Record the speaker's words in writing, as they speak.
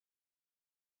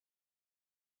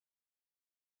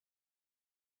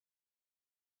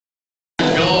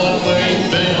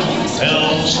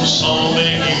song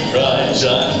make you cry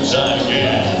time and time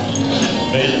again.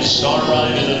 May the star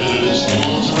right in the middle of the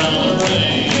storms around the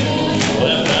rain.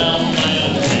 Left out man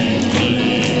to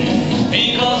play.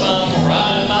 Because I'm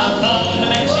riding my thumb to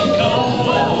Mexico.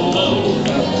 Oh, oh.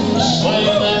 Swing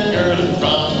that girl in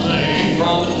front of me.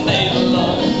 From the name of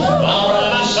I'll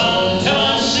ride my son till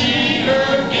I see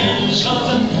her again.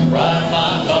 Something, ride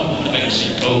my thumb to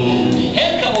Mexico.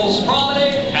 Head couples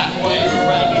promenade halfway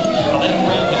around. Then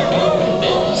bring the broken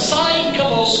bit. Side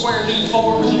couples square through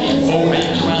fours. 4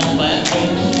 hands around that way.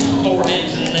 4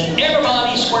 hands and then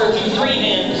everybody square through 3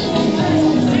 hands.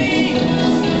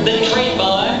 Then trade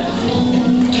by.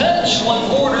 Touch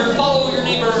 1/4, follow your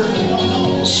neighbor.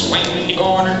 Swing the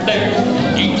corner there.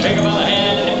 You take her by the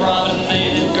hand and you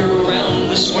promenade and go around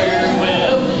the square.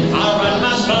 Well, I'll ride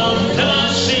my thumb till I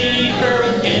see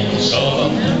her again. So I'll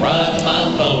ride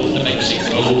my thumb to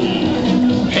Mexico.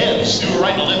 Heads to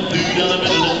right and left, through down the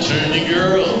middle and turn the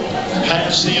girl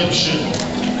past the ocean.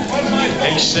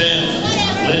 Extend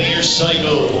linear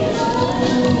cycle.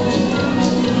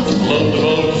 Load the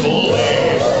boat full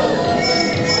air.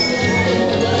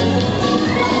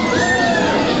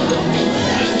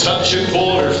 Touch your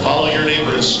quarter, follow your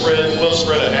neighbor and spread, well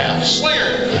spread a half.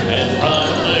 Slinger and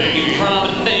promenade.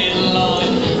 Promenade along.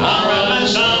 I'll ride my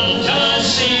son till I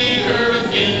see her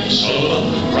again. So I'll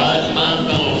ride my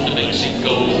thumb to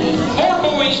Mexico. 4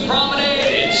 boys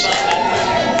promenade inside.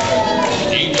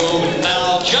 You go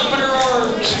now, jump in her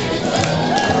arms.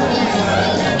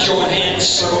 Join hands,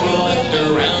 circle left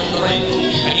around the ring.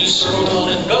 And you circle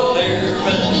and go there.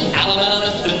 But out of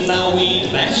nothing now we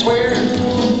that square.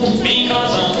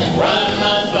 Because I'm riding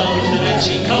my thumb to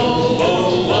Mexico.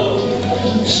 Oh,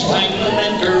 oh. Swinging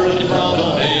that girl in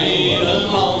promenade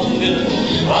along.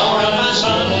 I'll ride my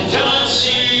son till I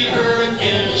see her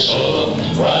again. So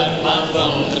ride my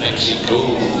thumb to Mexico.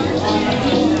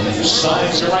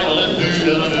 Sides are right and left,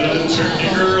 through down the middle and turn the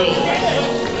girl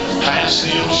past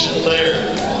the ocean there.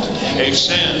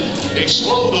 Extend,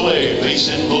 explode the wave, face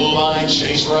in full line,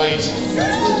 chase right.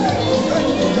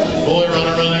 Boy, run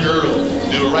a girl,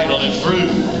 do a right on it through.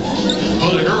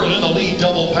 Put a girl in the lead,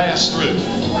 double pass through.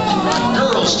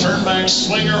 Girls, turn back,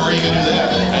 swinger, or you can do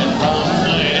that. And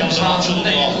promenade, that's an option of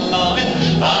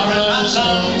I'll ride my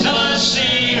thumb till I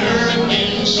see her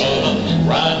again. So I'm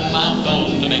riding my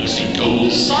thumb to Mexico.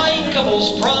 Side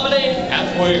couples promenade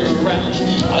halfway around.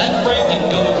 Let break and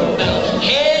go down.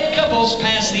 Head couples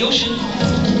pass the ocean.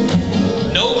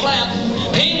 No clap.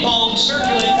 Ping pong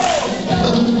circulate.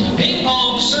 Ping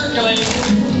pong circulate.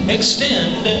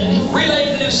 Extend and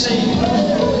relay the same.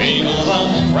 Because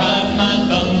I'm riding my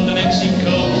thumb to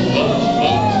Mexico. Oh,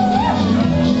 oh.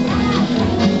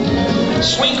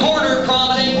 Swing corner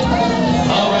promenade.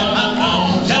 I'll ride my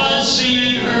thumb till I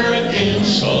see her again.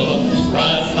 So I'll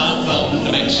ride my thumb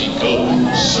to Mexico.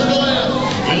 Circle left.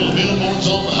 Little billboards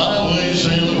on the highways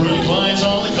and the pretty clients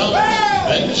on the cover.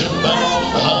 They jump back on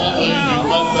the highway with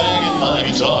my bag and my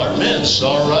guitar. Men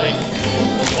star right.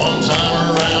 One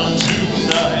time around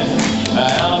tonight.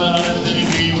 How about it that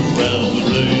we were around the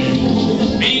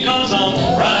ring? Because I'm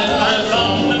Ride my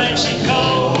thumb to Mexico.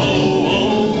 Oh,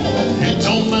 oh. It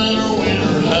don't matter when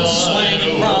or how I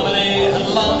swinging go. promenade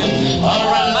along. I'll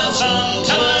ride my thumb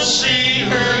till I see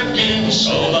her again.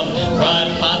 So I'm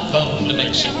riding my thumb to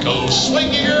Mexico.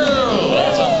 Swing your girl.